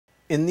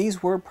In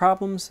these word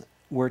problems,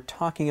 we're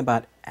talking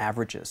about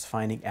averages,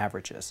 finding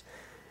averages.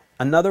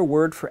 Another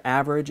word for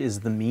average is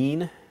the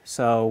mean.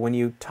 So when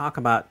you talk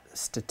about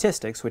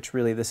statistics, which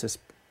really this is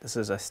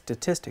a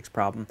statistics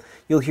problem,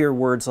 you'll hear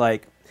words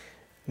like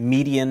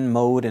median,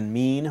 mode, and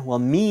mean. Well,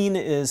 mean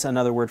is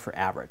another word for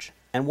average.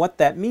 And what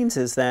that means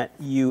is that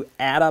you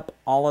add up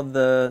all of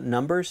the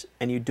numbers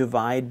and you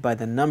divide by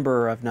the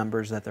number of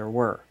numbers that there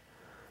were.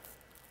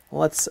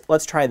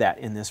 Let's try that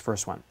in this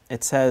first one.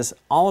 It says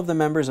all of the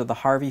members of the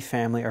Harvey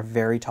family are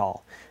very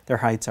tall. Their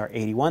heights are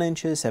 81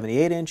 inches,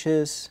 78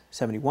 inches,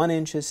 71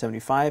 inches,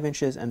 75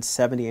 inches, and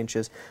 70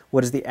 inches.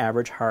 What is the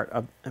average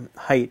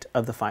height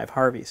of the 5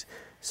 Harveys?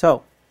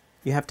 So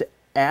you have to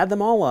add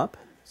them all up.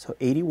 So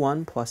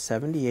 81 plus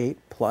 78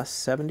 plus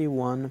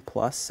 71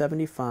 plus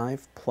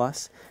 75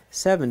 plus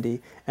 70.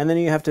 And then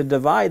you have to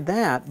divide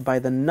that by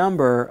the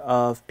number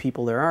of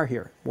people there are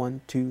here.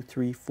 1, 2,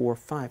 3, 4,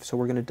 5. So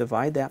we're going to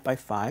divide that by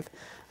 5.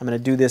 I'm going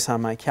to do this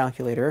on my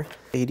calculator.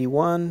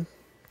 81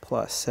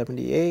 plus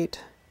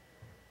 78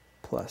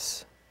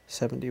 plus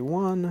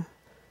 71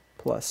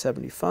 plus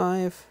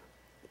 75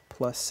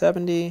 plus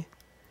 70.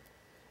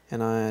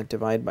 And I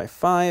divide by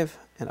 5.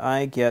 And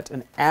I get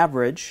an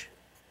average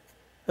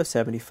of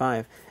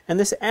 75. And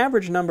this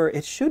average number,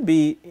 it should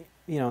be,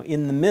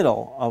 in the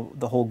middle of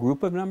the whole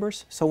group of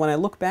numbers. So when I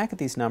look back at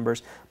these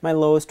numbers, my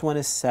lowest one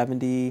is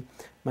 70,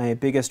 my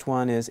biggest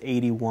one is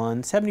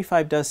 81.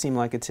 75 does seem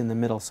like it's in the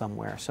middle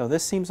somewhere. So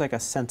this seems like a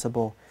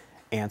sensible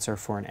answer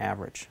for an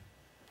average.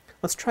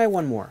 Let's try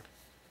one more.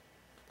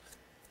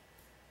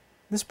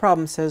 This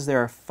problem says there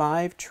are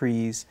 5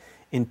 trees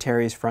in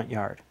Terry's front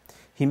yard.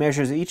 He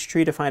measures each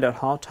tree to find out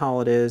how tall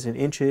it is in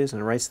inches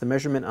and writes the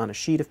measurement on a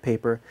sheet of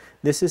paper.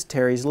 This is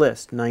Terry's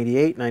list: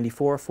 98,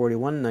 94,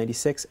 41,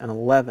 96, and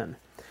 11.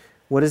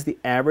 What is the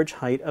average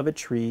height of a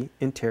tree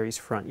in Terry's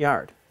front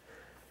yard?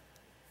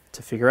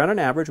 To figure out an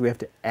average, we have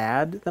to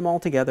add them all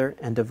together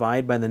and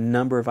divide by the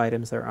number of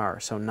items there are.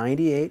 So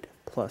 98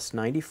 plus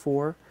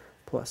 94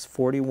 plus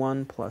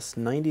 41 plus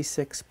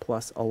 96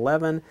 plus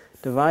 11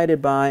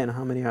 divided by, and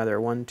how many are there?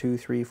 1, 2,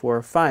 3,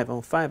 4, 5. Oh,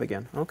 5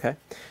 again. Okay.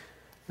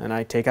 And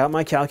I take out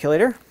my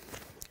calculator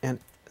and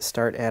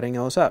start adding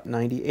those up.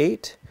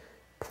 98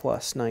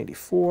 plus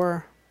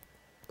 94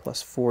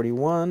 plus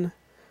 41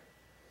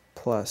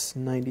 plus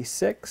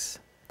 96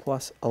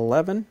 plus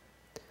 11.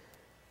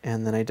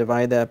 And then I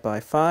divide that by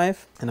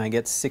 5, and I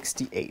get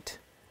 68.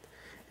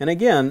 And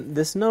again,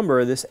 this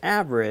number, this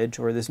average,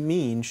 or this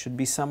mean, should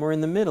be somewhere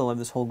in the middle of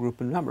this whole group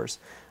of numbers.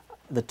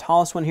 The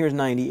tallest one here is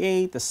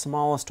 98. The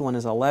smallest one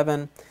is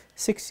 11.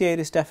 68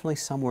 is definitely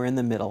somewhere in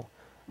the middle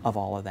of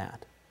all of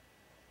that.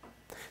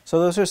 So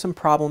those are some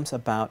problems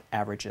about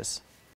averages.